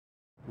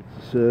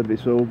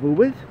service over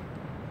with.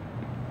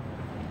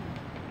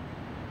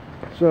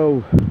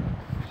 So,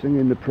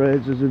 singing the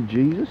praises of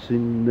Jesus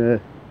in an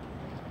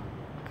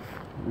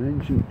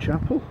ancient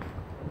chapel.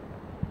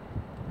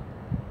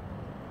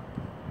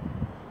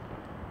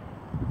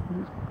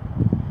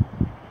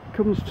 It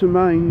comes to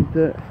mind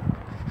that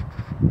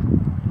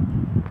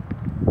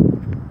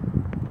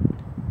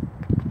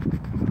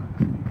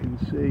you can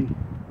see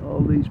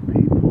all these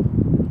people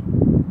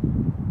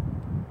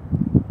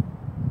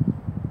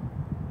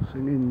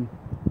singing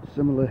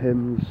similar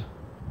hymns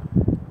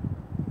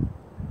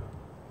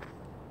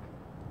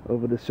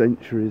over the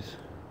centuries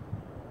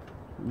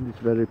in this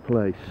very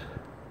place.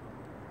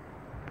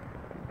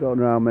 Don't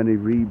know how many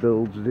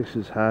rebuilds this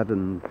has had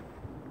and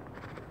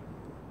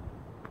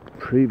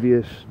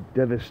previous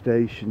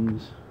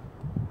devastations,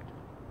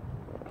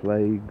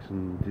 plagues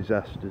and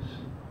disasters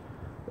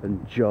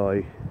and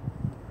joy.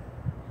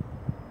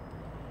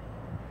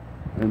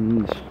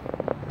 And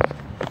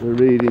the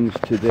readings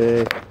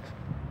today,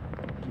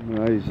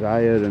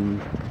 Isaiah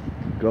and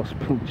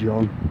Gospel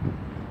John,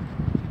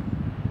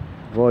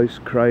 voice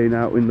crying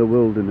out in the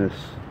wilderness.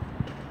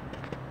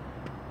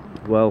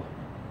 Well,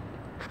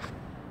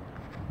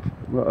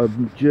 got a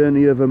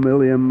journey of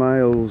 1,000,000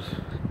 miles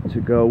to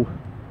go,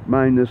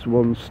 minus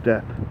one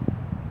step.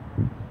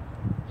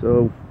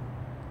 So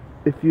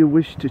if you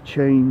wish to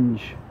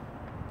change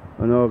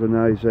an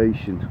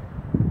organisation,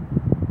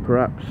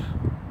 perhaps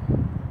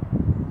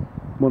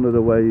one of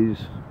the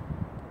ways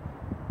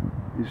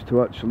is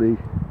to actually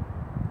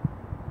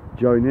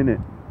join in it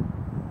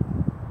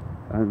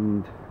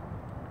and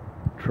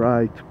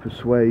try to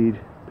persuade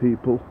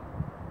people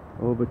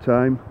over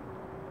time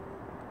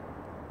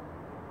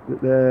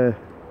that their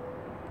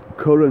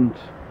current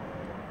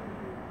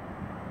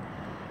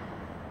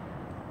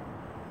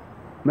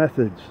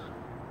methods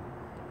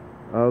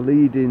are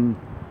leading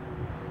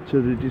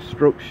to the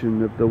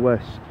destruction of the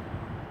West.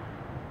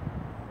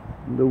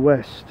 And the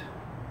West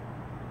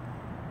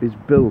is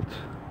built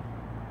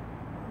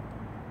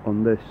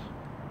on this.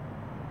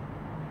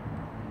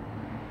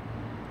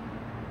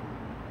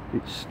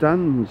 It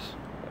stands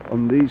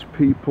on these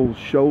people's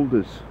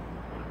shoulders.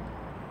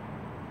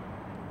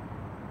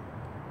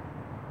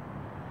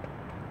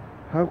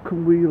 How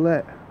can we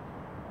let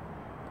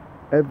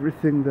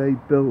everything they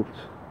built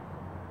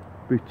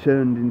be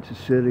turned into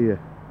Syria?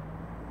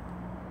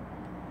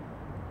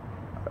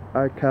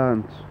 I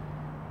can't.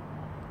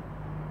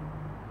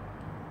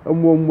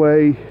 And one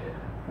way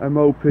I'm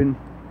hoping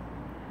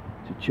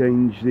to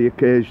change the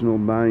occasional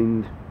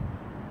mind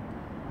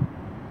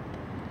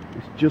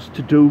is just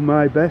to do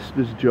my best,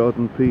 as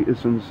Jordan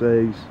Peterson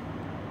says.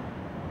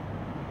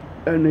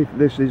 And if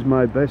this is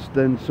my best,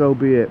 then so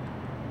be it.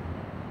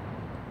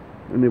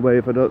 Anyway,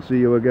 if I don't see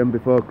you again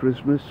before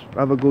Christmas,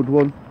 have a good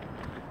one.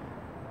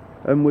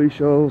 And we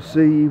shall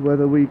see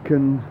whether we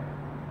can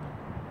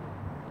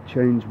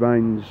change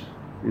minds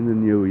in the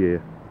new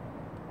year.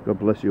 God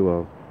bless you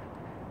all.